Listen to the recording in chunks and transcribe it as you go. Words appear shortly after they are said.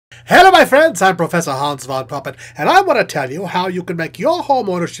Hi friends, I'm Professor Hans von Puppet, and I want to tell you how you can make your home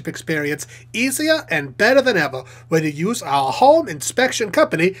ownership experience easier and better than ever when you use our home inspection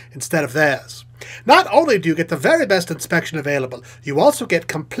company instead of theirs. Not only do you get the very best inspection available, you also get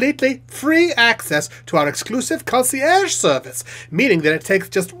completely free access to our exclusive concierge service, meaning that it takes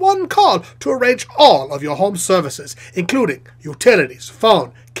just one call to arrange all of your home services, including utilities,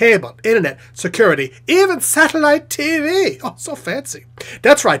 phone, cable, internet, security, even satellite TV. Oh, so fancy.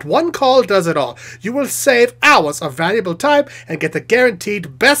 That's right, one call does it all. You will save hours of valuable time and get the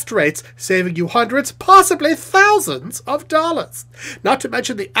guaranteed best rates, saving you hundreds, possibly thousands of dollars. Not to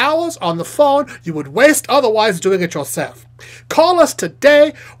mention the hours on the phone you would waste otherwise doing it yourself. Call us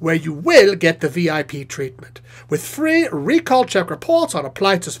today where you will get the VIP treatment, with free recall check reports on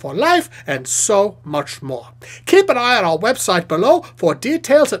appliances for life and so much more. Keep an eye on our website below for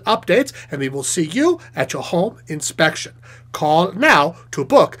details and updates, and we will see you at your home inspection. Call now to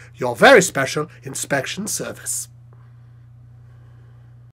book your very special inspection service.